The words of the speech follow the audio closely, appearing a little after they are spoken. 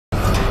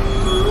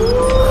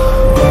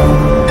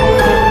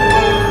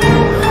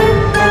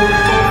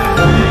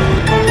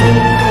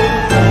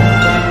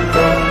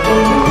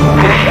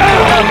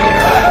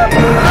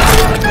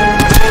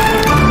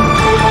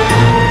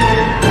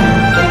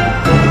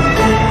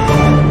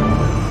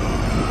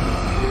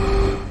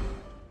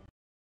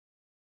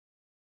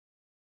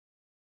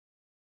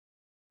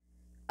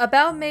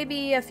About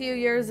maybe a few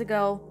years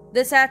ago,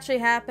 this actually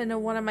happened to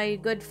one of my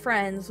good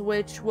friends,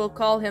 which we'll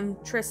call him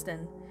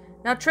Tristan.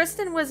 Now,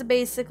 Tristan was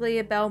basically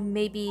about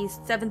maybe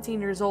 17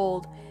 years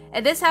old,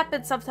 and this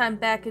happened sometime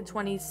back in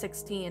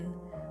 2016.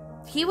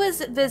 He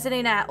was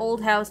visiting an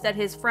old house that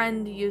his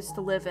friend used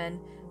to live in,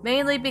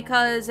 mainly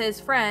because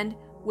his friend,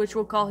 which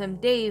we'll call him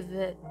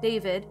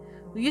David,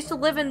 who used to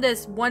live in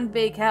this one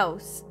big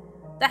house.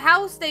 The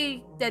house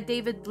that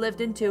David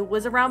lived into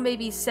was around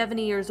maybe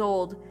 70 years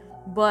old,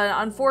 but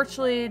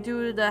unfortunately,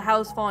 due to the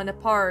house falling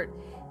apart,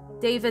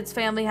 David's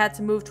family had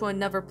to move to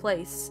another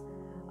place.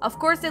 Of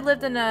course, they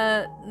lived in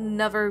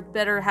another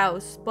better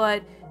house,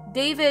 but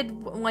David,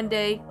 one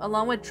day,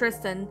 along with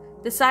Tristan,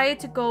 decided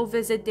to go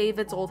visit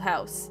David's old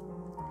house.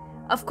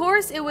 Of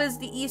course, it was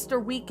the Easter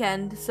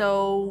weekend,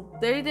 so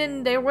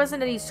there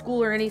wasn't any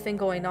school or anything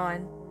going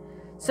on.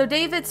 So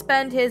David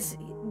spent his,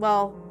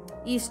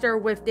 Easter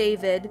with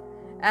David,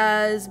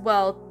 as,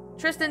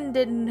 Tristan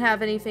didn't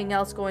have anything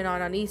else going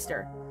on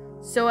Easter.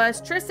 So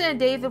as Tristan and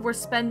David were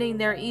spending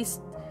their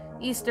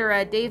Easter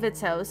at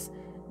David's house,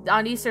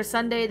 on Easter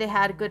Sunday they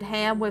had a good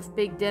ham with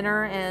big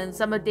dinner, and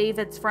some of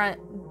David's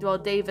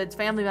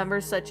family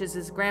members, such as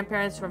his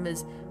grandparents from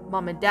his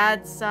mom and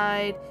dad's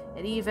side,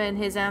 and even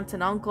his aunt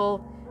and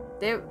uncle,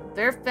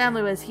 their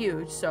family was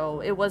huge,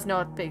 so it was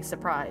no big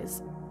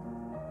surprise.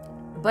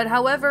 But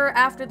however,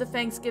 after the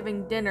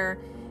Thanksgiving dinner,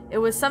 it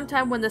was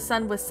sometime when the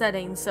sun was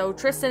setting, so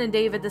Tristan and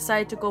David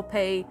decided to go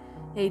pay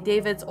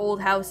David's old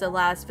house a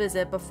last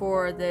visit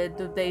before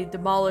they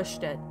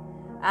demolished it,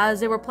 as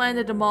they were planning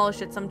to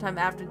demolish it sometime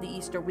after the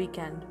Easter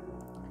weekend.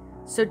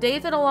 So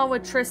David, along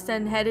with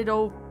Tristan, headed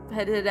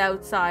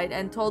outside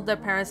and told their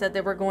parents that they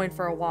were going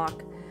for a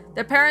walk.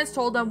 Their parents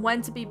told them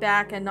when to be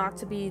back and not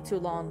to be too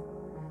long.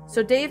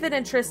 So David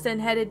and Tristan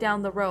headed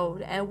down the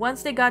road, and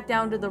once they got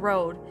down to the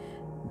road,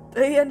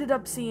 they ended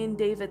up seeing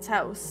David's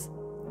house.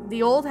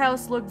 The old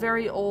house looked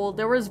very old.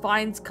 There was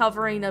vines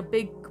covering a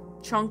big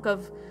chunk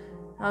of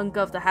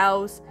the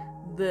house.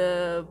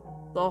 The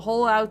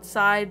whole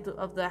outside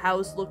of the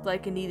house looked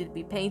like it needed to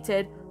be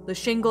painted. The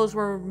shingles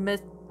were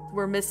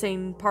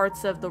missing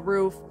parts of the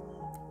roof.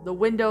 The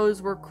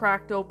windows were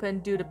cracked open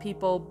due to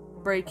people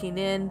breaking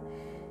in.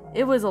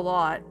 It was a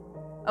lot.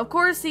 Of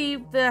course,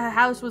 the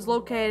house was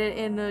located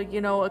in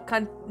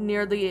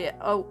near the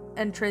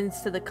entrance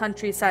to the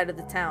countryside of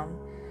the town.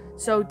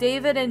 So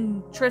David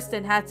and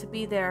Tristan had to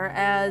be there,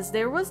 as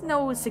there was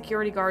no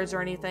security guards or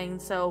anything.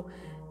 So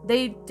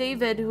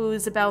David,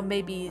 who's about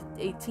maybe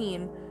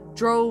 18,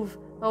 drove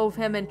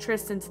him and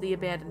Tristan to the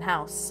abandoned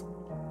house.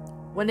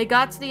 When they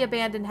got to the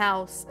abandoned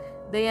house,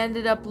 they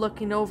ended up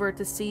looking over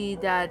to see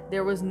that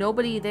there was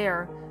nobody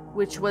there,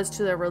 which was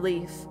to their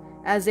relief,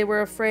 as they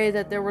were afraid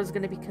that there was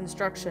going to be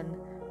construction.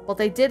 But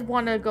they did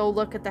want to go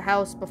look at the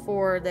house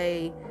before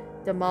they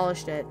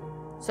demolished it.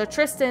 So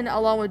Tristan,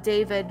 along with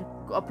David,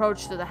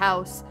 approached the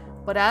house,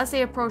 but as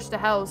they approached the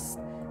house,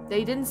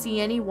 they didn't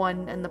see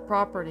anyone in the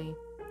property.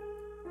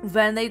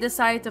 Then they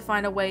decided to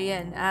find a way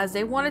in, as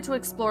they wanted to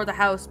explore the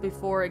house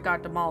before it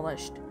got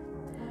demolished.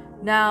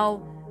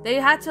 Now, they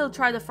had to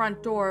try the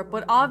front door,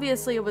 but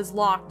obviously it was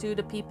locked due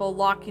to people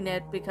locking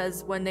it,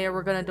 because when they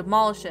were going to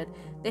demolish it,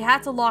 they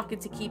had to lock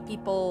it to keep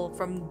people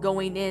from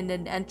going in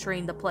and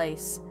entering the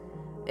place.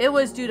 It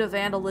was due to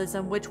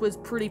vandalism, which was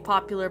pretty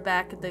popular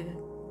back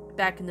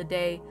in the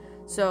day,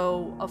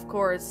 so of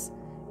course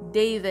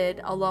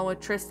David, along with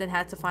Tristan,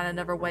 had to find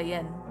another way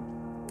in.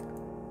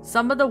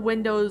 Some of the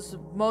windows,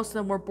 most of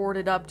them were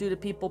boarded up due to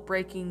people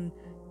breaking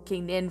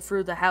in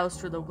through the house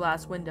through the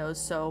glass windows,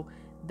 so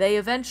they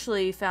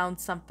eventually found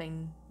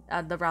something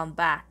around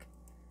back.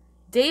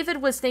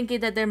 David was thinking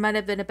that there might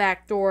have been a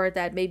back door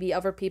that maybe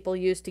other people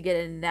used to get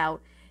in and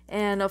out,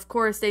 and of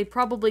course they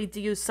probably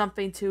used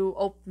something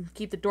to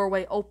keep the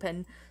doorway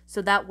open, so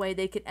that way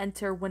they could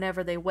enter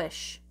whenever they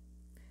wish.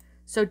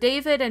 So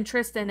David and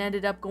Tristan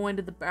ended up going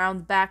to around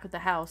the back of the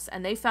house,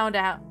 and they found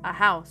a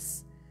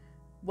house.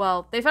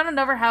 Well, they found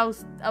other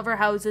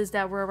houses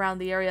that were around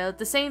the area,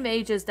 the same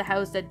age as the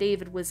house that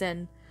David was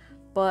in,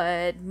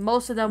 but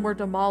most of them were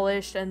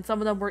demolished, and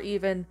some of them were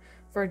even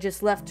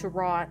just left to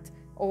rot,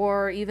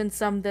 or even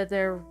some that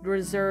they're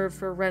reserved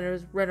for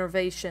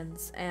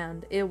renovations,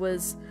 and it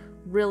was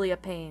really a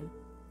pain.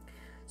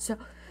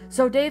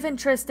 So Dave and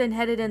Tristan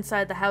headed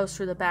inside the house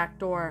through the back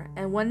door,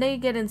 and when they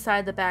get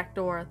inside the back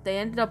door, they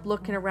ended up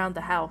looking around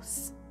the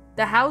house.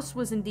 The house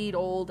was indeed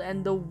old,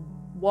 and the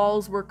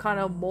walls were kind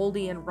of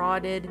moldy and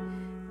rotted.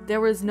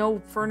 There was no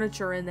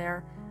furniture in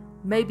there.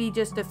 Maybe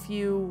just a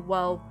few,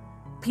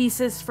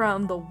 pieces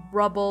from the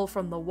rubble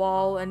from the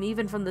wall, and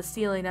even from the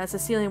ceiling, as the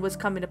ceiling was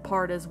coming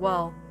apart as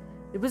well.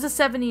 It was a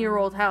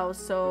 70-year-old house,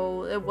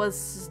 so it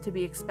was to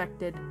be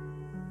expected.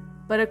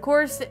 But of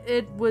course,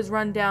 it was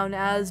run down,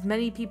 as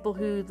many people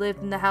who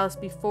lived in the house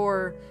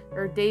before,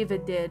 or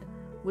David did,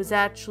 was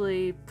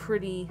actually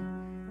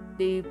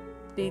they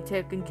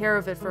taken care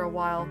of it for a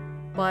while.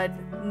 But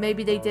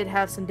maybe they did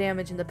have some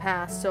damage in the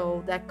past,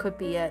 so that could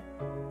be it.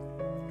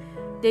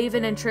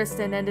 David and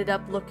Tristan ended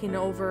up looking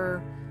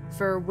over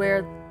for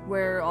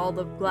where all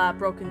the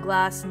broken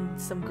glass and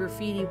some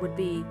graffiti would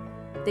be.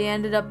 they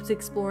ended up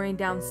exploring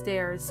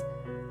downstairs.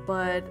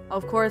 But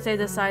of course they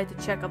decided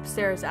to check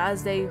upstairs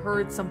as they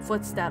heard some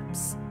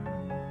footsteps.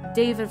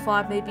 David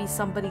thought maybe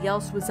somebody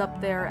else was up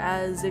there,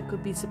 as it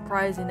could be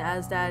surprising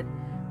as that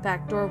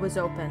back door was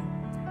open.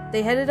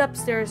 They headed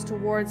upstairs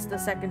towards the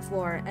second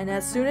floor, and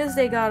as soon as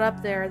they got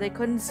up there, they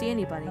couldn't see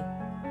anybody.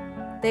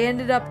 They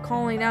ended up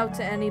calling out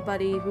to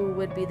anybody who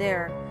would be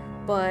there,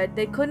 but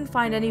they couldn't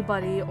find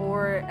anybody,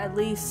 or at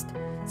least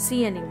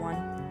see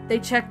anyone. They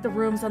checked the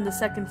rooms on the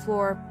second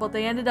floor, but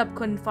they ended up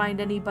couldn't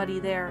find anybody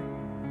there.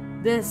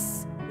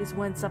 This is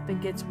when something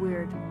gets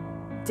weird.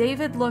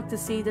 David looked to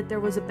see that there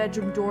was a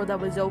bedroom door that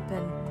was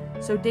open,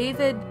 so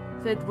David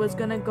was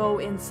gonna go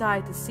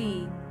inside to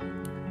see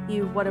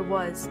what it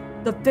was.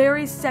 The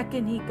very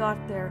second he got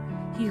there,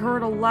 he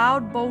heard a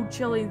loud,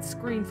 bone-chilling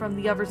scream from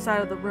the other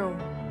side of the room.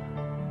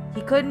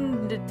 He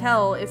couldn't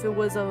tell if it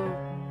was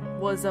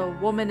a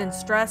woman in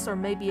stress or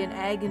maybe in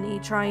agony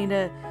trying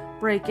to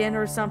break in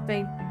or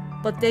something,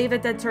 but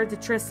David then turned to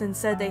Tristan and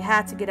said they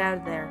had to get out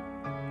of there.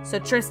 So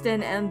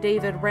Tristan and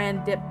David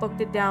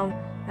booked it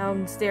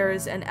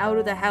downstairs and out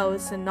of the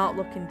house and not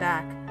looking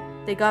back.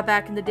 They got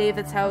back into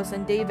David's house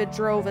and David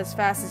drove as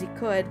fast as he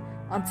could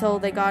until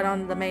they got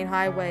on the main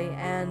highway,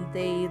 and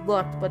they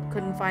looked but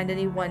couldn't find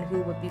anyone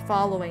who would be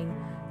following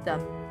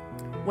them.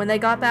 When they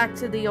got back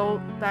to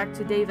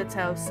David's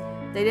house,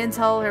 they didn't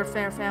tell her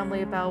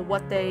family about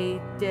what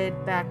they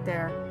did back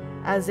there,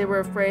 as they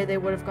were afraid they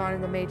would have gone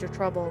into major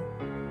trouble.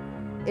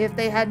 If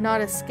they had not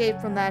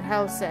escaped from that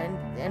house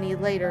any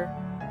later,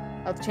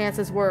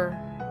 chances were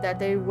that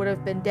they would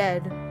have been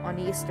dead on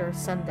Easter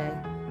Sunday.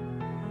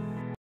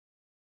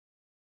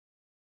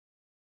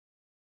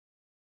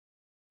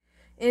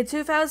 In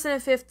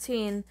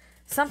 2015,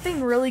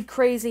 something really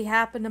crazy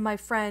happened to my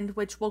friend,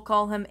 which we'll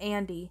call him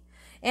Andy.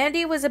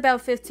 Andy was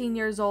about 15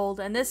 years old,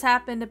 and this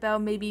happened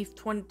about maybe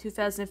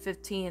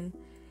 2015.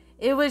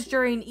 It was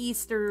during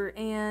Easter,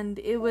 and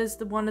it was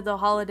one of the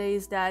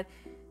holidays that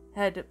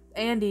had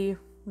Andy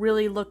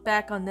really look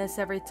back on this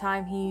every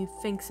time he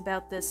thinks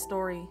about this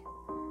story.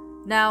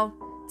 Now,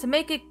 to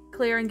make it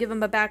clear and give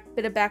him a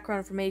bit of background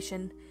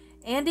information,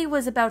 Andy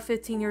was about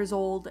 15 years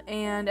old,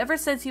 and ever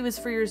since he was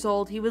 3 years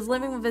old, he was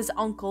living with his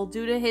uncle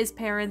due to his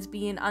parents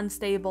being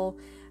unstable,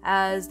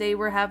 as they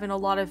were having a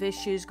lot of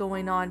issues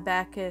going on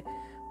back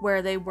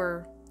where they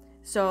were.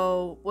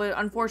 So,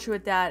 unfortunately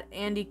with that,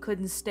 Andy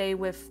couldn't stay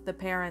with the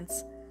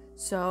parents,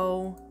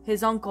 so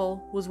his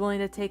uncle was willing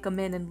to take him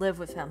in and live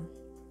with him.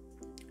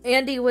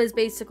 Andy was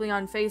basically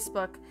on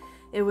Facebook.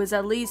 It was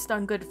at least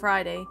on Good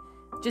Friday,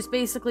 just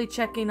basically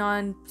checking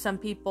on some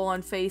people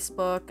on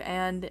Facebook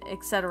and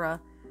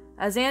etc.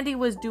 As Andy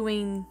was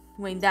doing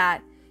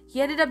that, he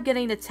ended up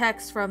getting a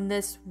text from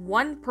this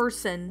one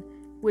person,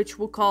 which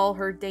we'll call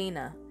her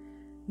Dana.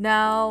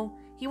 Now,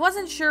 he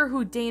wasn't sure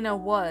who Dana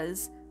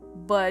was,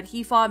 but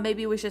he thought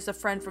maybe it was just a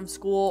friend from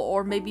school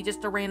or maybe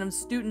just a random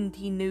student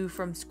he knew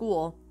from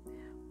school.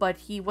 But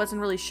he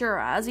wasn't really sure,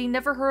 as he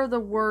never heard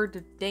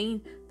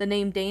the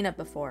name Dana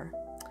before.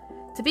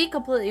 To be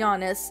completely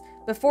honest,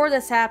 before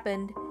this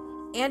happened,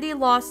 Andy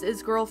lost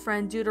his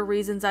girlfriend due to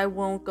reasons I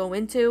won't go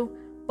into,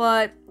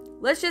 but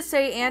let's just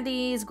say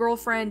Andy's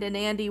girlfriend and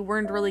Andy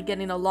weren't really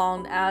getting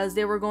along, as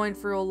they were going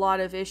through a lot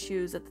of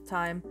issues at the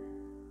time.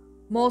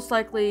 Most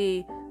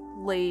likely,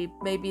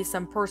 maybe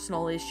some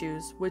personal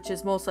issues, which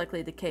is most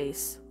likely the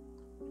case.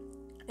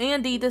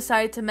 Andy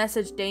decided to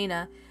message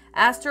Dana,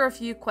 asked her a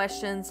few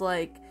questions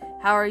like,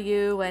 "How are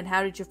you?" and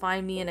 "How did you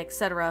find me?" and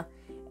etc.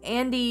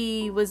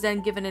 Andy was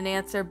then given an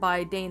answer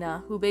by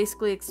Dana, who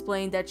basically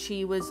explained that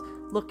she was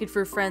looking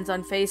for friends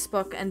on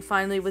Facebook and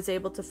finally was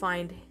able to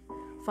find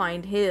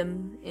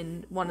him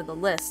in one of the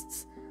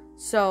lists.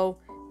 So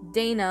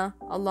Dana,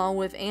 along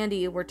with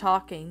Andy, were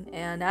talking,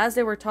 and as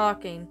they were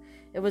talking,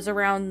 it was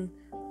around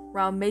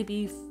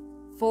maybe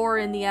 4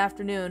 in the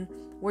afternoon,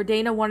 where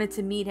Dana wanted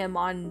to meet him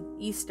on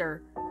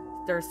Easter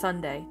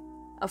Sunday.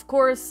 Of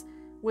course,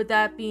 with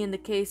that being the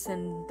case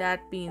and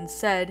that being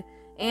said,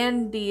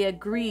 Andy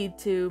agreed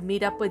to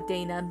meet up with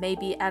Dana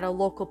maybe at a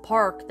local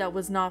park that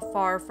was not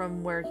far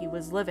from where he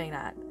was living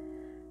at.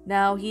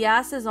 Now, he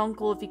asked his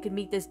uncle if he could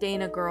meet this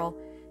Dana girl.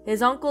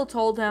 His uncle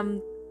told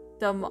him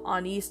them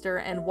on Easter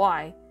and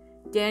why.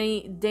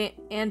 Andy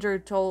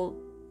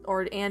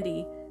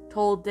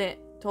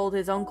told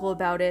his uncle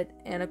about it,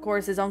 and of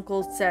course his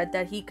uncle said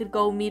that he could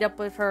go meet up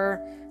with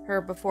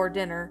her before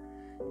dinner.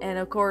 And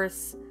of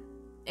course,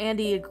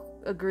 Andy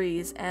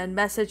agrees and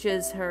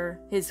messages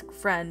his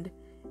friend,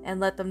 and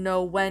let them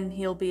know when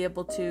he'll be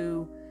able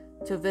to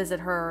visit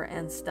her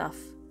and stuff.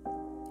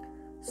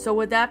 So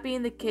with that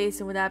being the case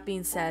and with that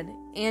being said,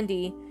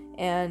 Andy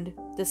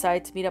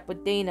decided to meet up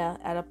with Dana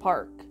at a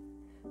park.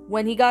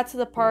 When he got to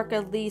the park,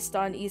 at least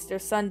on Easter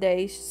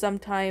Sunday,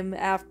 sometime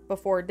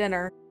before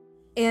dinner,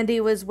 Andy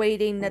was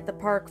waiting at the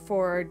park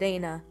for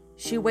Dana.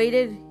 He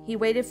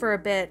waited for a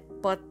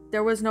bit, but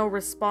there was no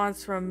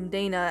response from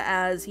Dana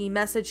as he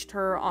messaged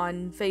her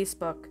on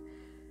Facebook.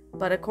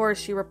 But of course,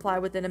 she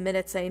replied within a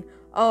minute saying,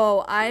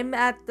 "Oh, I'm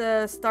at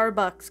the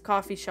Starbucks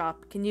coffee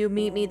shop. Can you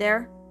meet me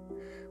there?"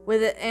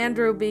 With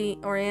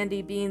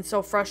Andy being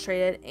so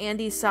frustrated,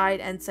 Andy sighed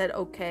and said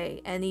okay,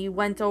 and he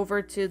went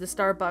over to the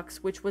Starbucks,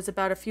 which was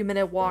about a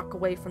few-minute walk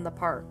away from the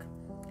park.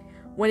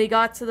 When he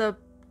got to the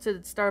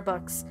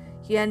Starbucks,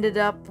 he ended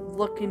up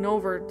looking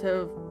over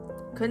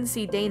couldn't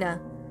see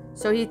Dana,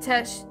 so he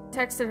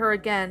texted her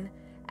again,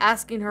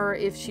 asking her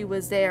if she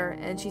was there,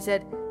 and she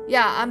said,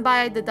 "Yeah, I'm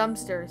by the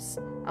dumpsters.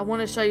 I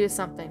want to show you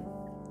something."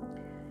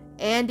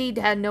 Andy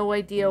had no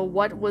idea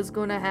what was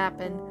going to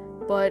happen,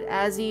 but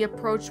as he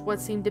approached what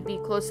seemed to be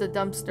close to the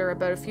dumpster,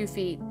 about a few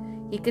feet,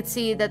 he could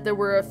see that there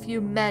were a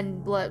few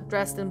men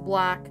dressed in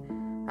black,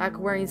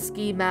 wearing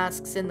ski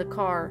masks in the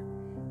car.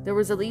 There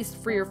was at least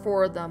 3 or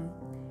 4 of them,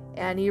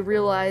 and he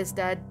realized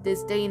that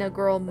this Dana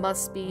girl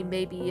must be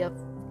maybe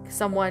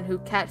someone who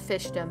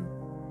catfished him.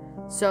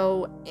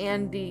 So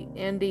Andy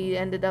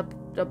ended up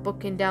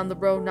booking down the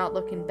road, not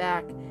looking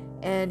back,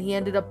 and he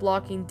ended up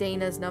blocking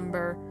Dana's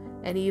number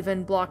and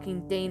even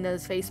blocking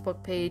Dana's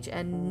Facebook page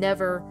and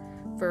never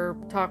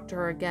talked to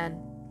her again.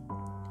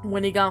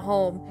 When he got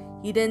home,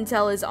 he didn't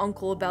tell his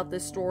uncle about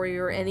this story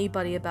or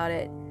anybody about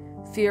it,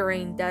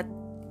 fearing that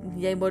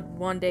they would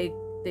one day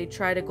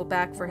try to go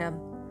back for him.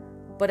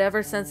 But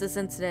ever since this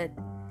incident,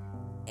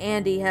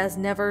 Andy has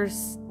never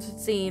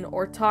seen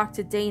or talked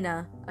to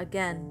Dana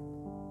again.